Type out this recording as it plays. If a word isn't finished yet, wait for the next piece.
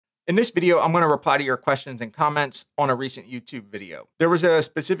In this video, I'm going to reply to your questions and comments on a recent YouTube video. There was a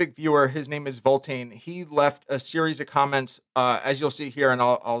specific viewer, his name is Vultain. He left a series of comments, as you'll see here, and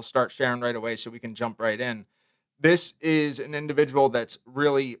I'll start sharing right away so we can jump right in. This is an individual that's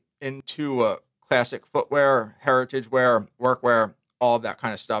really into classic footwear, heritage wear, workwear, all of that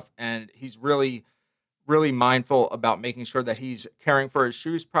kind of stuff. And he's really mindful about making sure that he's caring for his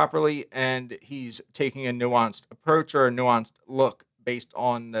shoes properly and he's taking a nuanced approach or a nuanced look based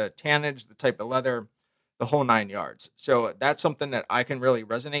on the tannage, the type of leather, the whole 9 yards. So that's something that I can really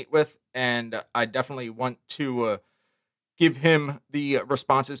resonate with, and I definitely want to give him the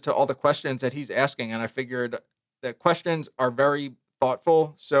responses to all the questions that he's asking. And I figured the questions are very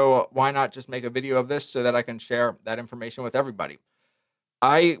thoughtful, so why not just make a video of this so that I can share that information with everybody.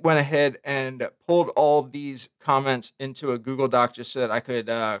 I went ahead and pulled all of these comments into a Google Doc just so that I could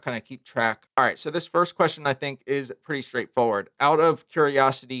kind of keep track. All right, so this first question I think is pretty straightforward. Out of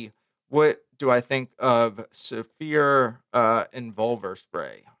curiosity, what do I think of Saphir Involver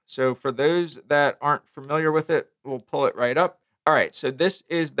Spray? So for those that aren't familiar with it, we'll pull it right up. All right, so this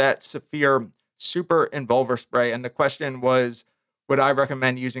is that Saphir Super Involver Spray, and the question was, would I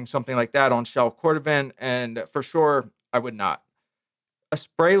recommend using something like that on shell Cordovan? And for sure, I would not. A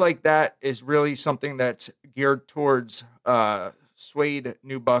spray like that is really something that's geared towards suede,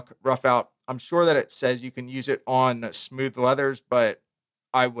 nubuck, rough out. I'm sure that it says you can use it on smooth leathers, but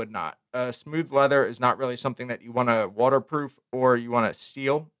I would not. Smooth leather is not really something that you want to waterproof or you want to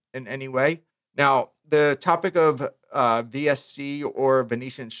seal in any way. Now, the topic of VSC or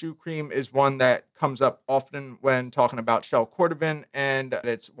Venetian shoe cream is one that comes up often when talking about shell Cordovan, and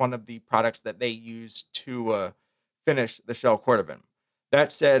it's one of the products that they use to finish the shell Cordovan.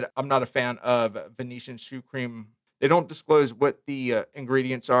 That said, I'm not a fan of Venetian shoe cream. They don't disclose what the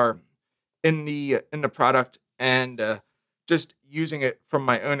ingredients are in the product, and just using it from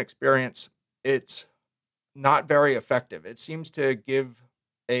my own experience, it's not very effective. It seems to give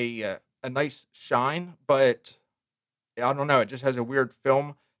a nice shine, but I don't know. It just has a weird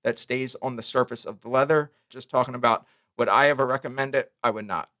film that stays on the surface of the leather. Just talking about would I ever recommend it? I would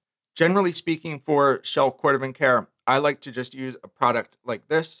not. Generally speaking, for shell Cordovan care, I like to just use a product like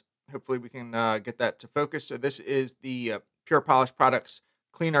this. Hopefully we can get that to focus. So this is the Pure Polish Products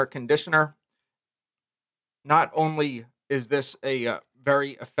Cleaner Conditioner. Not only is this a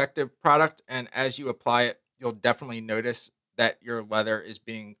very effective product, and as you apply it, you'll definitely notice that your leather is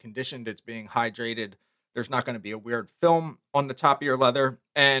being conditioned, it's being hydrated. There's not going to be a weird film on the top of your leather.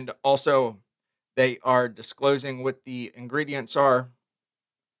 And also, they are disclosing what the ingredients are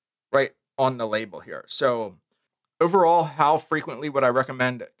right on the label here. So overall, how frequently would I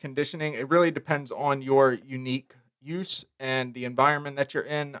recommend conditioning? It really depends on your unique use and the environment that you're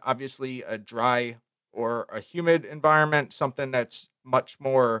in. Obviously, a dry or a humid environment, something that's much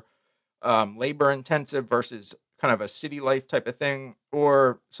more labor intensive versus kind of a city life type of thing,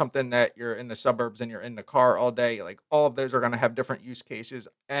 or something that you're in the suburbs and you're in the car all day. Like, all of those are going to have different use cases,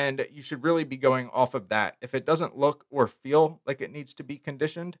 and you should really be going off of that. If it doesn't look or feel like it needs to be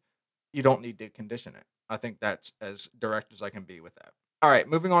conditioned, you don't need to condition it. I think that's as direct as I can be with that. All right,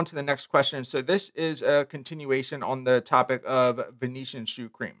 moving on to the next question. So this is a continuation on the topic of Venetian shoe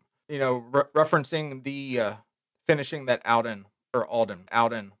cream. You know, referencing the finishing that Alden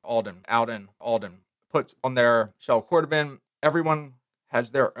puts on their shell Cordovan. Everyone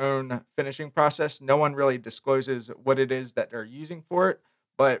has their own finishing process. No one really discloses what it is that they're using for it,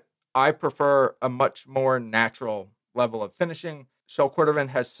 but I prefer a much more natural level of finishing. Shell Cordovan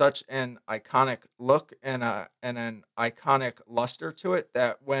has such an iconic look and an iconic luster to it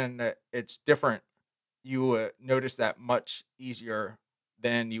that when it's different, you notice that much easier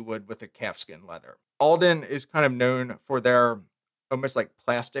than you would with a calfskin leather. Alden is kind of known for their almost like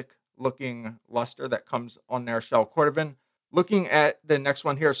plastic looking luster that comes on their shell Cordovan. Looking at the next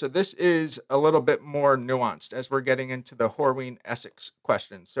one here, so this is a little bit more nuanced as we're getting into the Horween Essex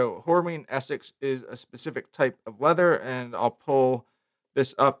question. So Horween Essex is a specific type of leather, and I'll pull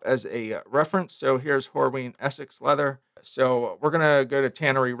this up as a reference. So here's Horween Essex leather. So we're going to go to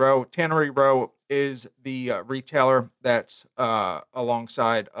Tannery Row. Tannery Row is the retailer that's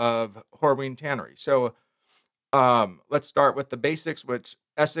alongside of Horween Tannery. So let's start with the basics, which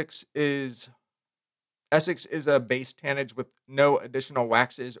Essex is a base tannage with no additional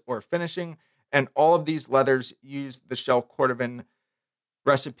waxes or finishing, and all of these leathers use the shell Cordovan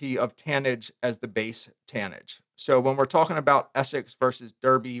recipe of tannage as the base tannage. So when we're talking about Essex versus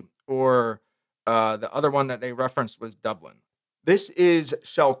Derby, or the other one that they referenced was Dublin. This is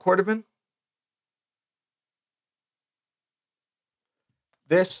shell Cordovan.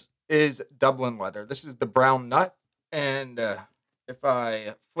 This is Dublin leather. This is the brown nut, and if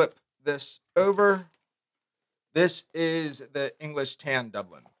I flip this over. This is the English tan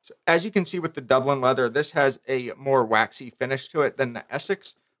Dublin. So as you can see with the Dublin leather, this has a more waxy finish to it than the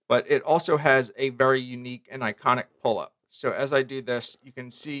Essex, but it also has a very unique and iconic pull-up. So as I do this, you can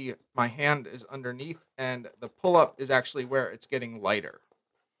see my hand is underneath and the pull-up is actually where it's getting lighter.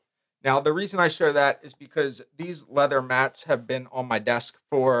 Now, the reason I show that is because these leather mats have been on my desk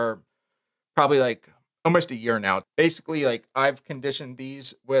for probably like almost a year now. Basically, like I've conditioned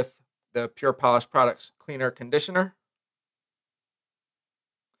these with the Pure Polish Products Cleaner Conditioner,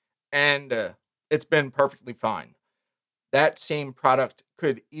 and it's been perfectly fine. That same product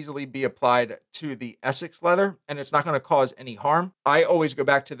could easily be applied to the Essex leather, and it's not going to cause any harm. I always go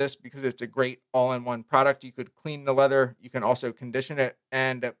back to this because it's a great all-in-one product. You could clean the leather, you can also condition it,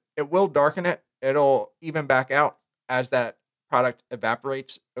 and it will darken it. It'll even back out as that product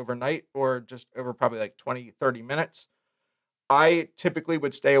evaporates overnight or just over probably like 20, 30 minutes. I typically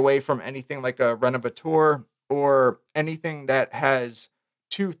would stay away from anything like a Renovateur or anything that has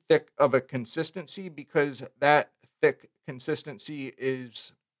too thick of a consistency, because that thick consistency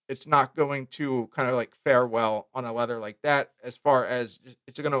it's not going to kind of like fare well on a leather like that, as far as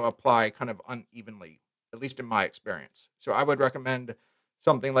it's going to apply kind of unevenly, at least in my experience. So I would recommend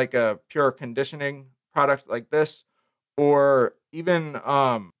something like a pure conditioning product like this, or even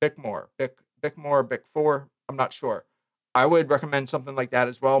Bic 4. I'm not sure. I would recommend something like that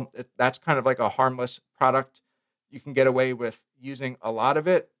as well. That's kind of like a harmless product. You can get away with using a lot of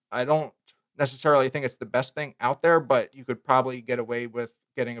it. I don't necessarily think it's the best thing out there, but you could probably get away with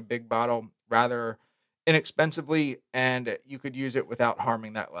getting a big bottle rather inexpensively, and you could use it without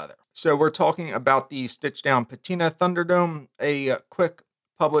harming that leather. So we're talking about the Stitchdown Patina Thunderdome. A quick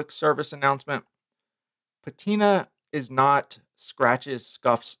public service announcement. Patina is not scratches,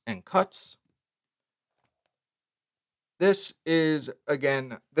 scuffs, and cuts. This is a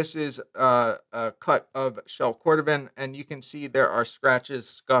cut of shell Cordovan, and you can see there are scratches,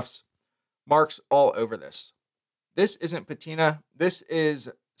 scuffs, marks all over this. This isn't patina. This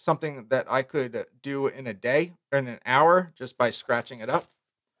is something that I could do in a day or in an hour just by scratching it up.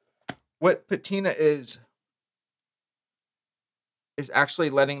 What patina is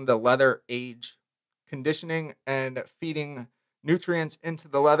actually letting the leather age, conditioning and feeding nutrients into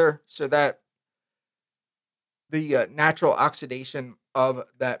the leather so that the natural oxidation of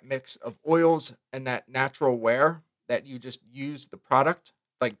that mix of oils and that natural wear that you just use the product,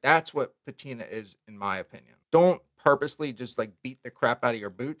 like that's what patina is, in my opinion. Don't purposely just like beat the crap out of your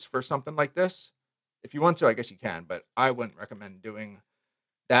boots for something like this. If you want to, I guess you can, but I wouldn't recommend doing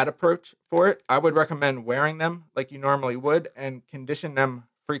that approach for it. I would recommend wearing them like you normally would and condition them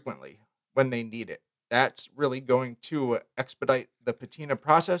frequently when they need it. That's really going to expedite the patina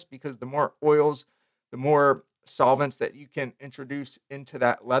process, because the more oils, the more solvents that you can introduce into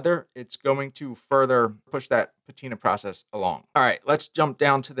that leather, it's going to further push that patina process along. All right, let's jump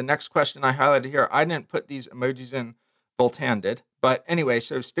down to the next question I highlighted here. I didn't put these emojis in, Vultain did. But anyway,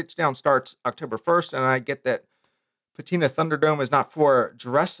 so Stitchdown starts October 1st, and I get that Patina Thunderdome is not for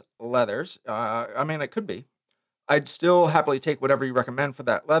dress leathers. I mean, it could be. I'd still happily take whatever you recommend for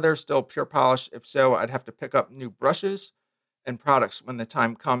that leather. Still pure polish. If so, I'd have to pick up new brushes and products when the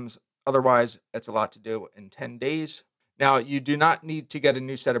time comes. Otherwise, it's a lot to do in 10 days. Now, you do not need to get a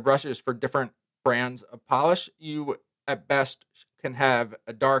new set of brushes for different brands of polish. You, at best, can have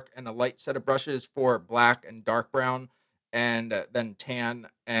a dark and a light set of brushes for black and dark brown, and then tan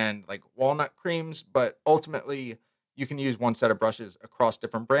and like walnut creams. But ultimately, you can use one set of brushes across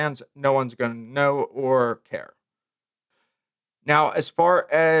different brands. No one's going to know or care. Now, as far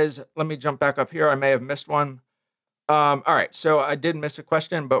as, let me jump back up here. I may have missed one. All right, so I did miss a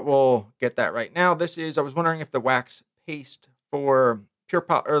question, but we'll get that right now. This is, I was wondering if the wax paste for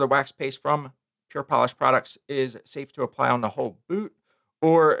the wax paste from Pure Polish Products is safe to apply on the whole boot,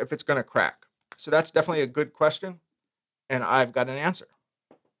 or if it's going to crack. So that's definitely a good question, and I've got an answer.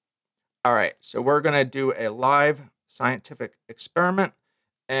 All right, so we're going to do a live scientific experiment,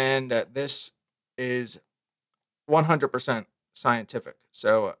 and this is 100% scientific.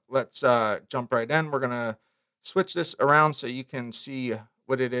 So let's jump right in. We're going to switch this around so you can see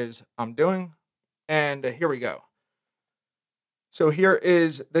what it is I'm doing. And here we go. So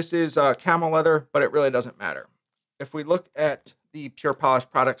this is camel leather, but it really doesn't matter. If we look at the Pure Polish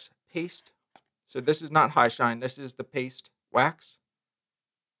Products paste, so this is not high shine, this is the paste wax.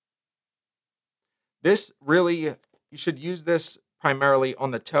 This really, you should use this primarily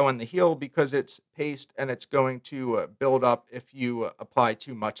on the toe and the heel because it's paste and it's going to build up if you apply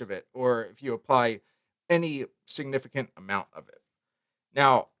too much of it, or if you apply any significant amount of it.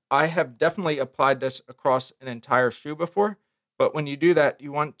 Now, I have definitely applied this across an entire shoe before, But when you do that,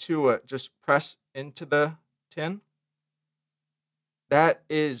 you want to just press into the tin. That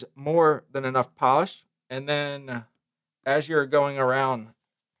is more than enough polish. And then as you're going around,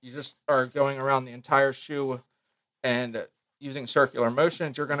 you just are going around the entire shoe and using circular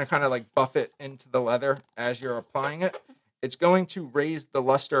motions, you're going to kind of like buff it into the leather as you're applying it. It's going to raise the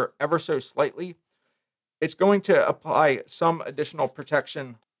luster ever so slightly. It's going to apply some additional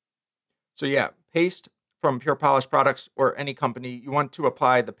protection. So yeah, paste from Pure Polish Products or any company, you want to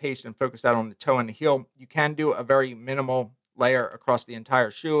apply the paste and focus that on the toe and the heel. You can do a very minimal layer across the entire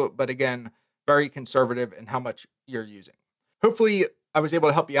shoe, but again, very conservative in how much you're using. Hopefully, I was able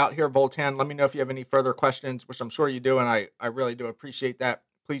to help you out here, Vultain. Let me know if you have any further questions, which I'm sure you do, and I really do appreciate that.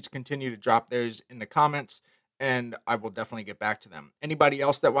 Please continue to drop those in the comments, and I will definitely get back to them. Anybody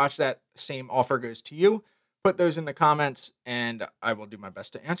else that watched that, same offer goes to you. Put those in the comments, and I will do my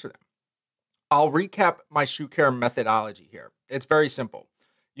best to answer them. I'll recap my shoe care methodology here. It's very simple.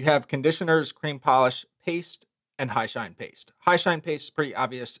 You have conditioners, cream polish, paste, and high shine paste. High shine paste is pretty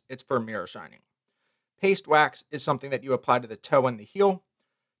obvious. It's for mirror shining. Paste wax is something that you apply to the toe and the heel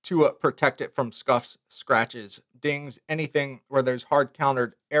to protect it from scuffs, scratches, dings, anything where those hard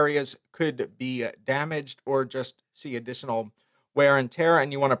countered areas could be damaged or just see additional wear and tear,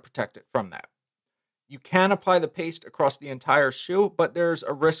 and you want to protect it from that. You can apply the paste across the entire shoe, but there's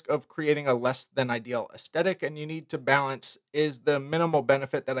a risk of creating a less than ideal aesthetic, and you need to balance, is the minimal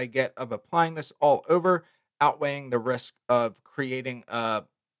benefit that I get of applying this all over outweighing the risk of creating a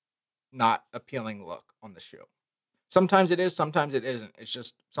not appealing look on the shoe. Sometimes it is, sometimes it isn't. It's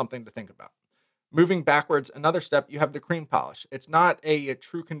just something to think about. Moving backwards, another step, you have the cream polish. It's not a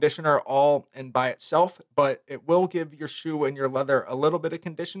true conditioner all and by itself, but it will give your shoe and your leather a little bit of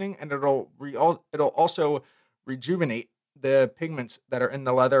conditioning, and it'll also rejuvenate the pigments that are in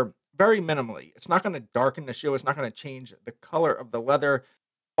the leather very minimally. It's not going to darken the shoe. It's not going to change the color of the leather.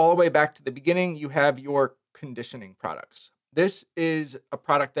 All the way back to the beginning, you have your conditioning products. This is a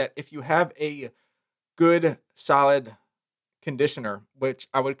product that if you have a good, solid conditioner, which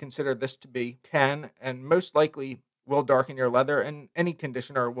I would consider this to be, can and most likely will darken your leather, and any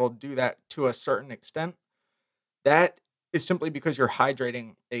conditioner will do that to a certain extent. That is simply because you're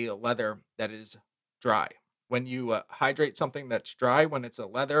hydrating a leather that is dry. When you hydrate something that's dry, when it's a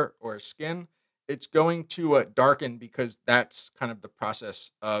leather or a skin, it's going to darken because that's kind of the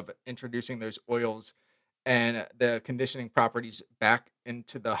process of introducing those oils and the conditioning properties back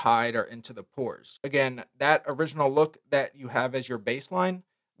into the hide or into the pores. Again, that original look that you have as your baseline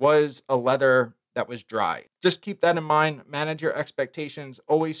was a leather that was dry. Just keep that in mind. Manage your expectations.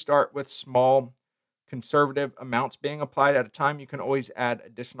 Always start with small, conservative amounts being applied at a time. You can always add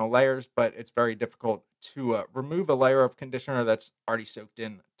additional layers, but it's very difficult to remove a layer of conditioner that's already soaked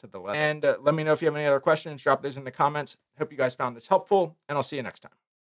in to the leather. And let me know if you have any other questions. Drop those in the comments. Hope you guys found this helpful, and I'll see you next time.